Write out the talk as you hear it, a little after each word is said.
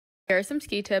Here are some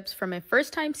ski tips from a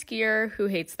first-time skier who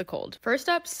hates the cold. First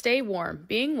up, stay warm.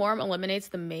 Being warm eliminates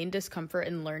the main discomfort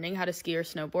in learning how to ski or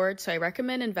snowboard, so I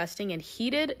recommend investing in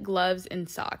heated gloves and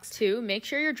socks. 2, make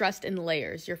sure you're dressed in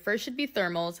layers. Your first should be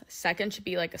thermals, second should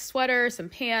be like a sweater, some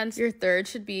pants, your third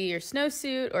should be your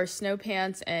snowsuit or snow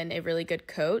pants and a really good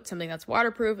coat, something that's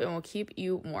waterproof and will keep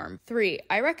you warm. 3,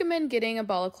 I recommend getting a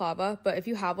balaclava, but if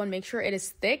you have one, make sure it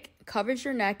is thick, covers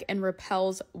your neck, and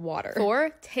repels water. 4,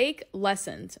 take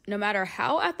lessons. No matter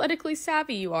how athletically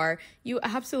savvy you are, you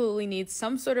absolutely need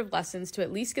some sort of lessons to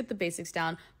at least get the basics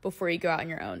down before you go out on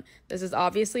your own. This is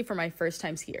obviously for my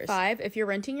first-time skiers. 5, if you're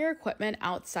renting your equipment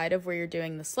outside of where you're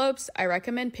doing the slopes, I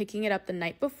recommend picking it up the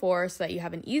night before so that you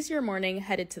have an easier morning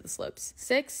headed to the slopes.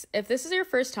 6, if this is your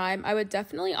first time, I would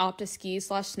definitely opt to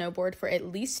ski/snowboard for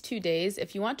at least 2 days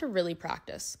if you want to really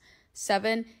practice.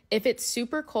 7, if it's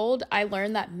super cold, I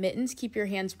learned that mittens keep your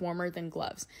hands warmer than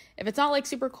gloves. If it's not like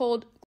super cold,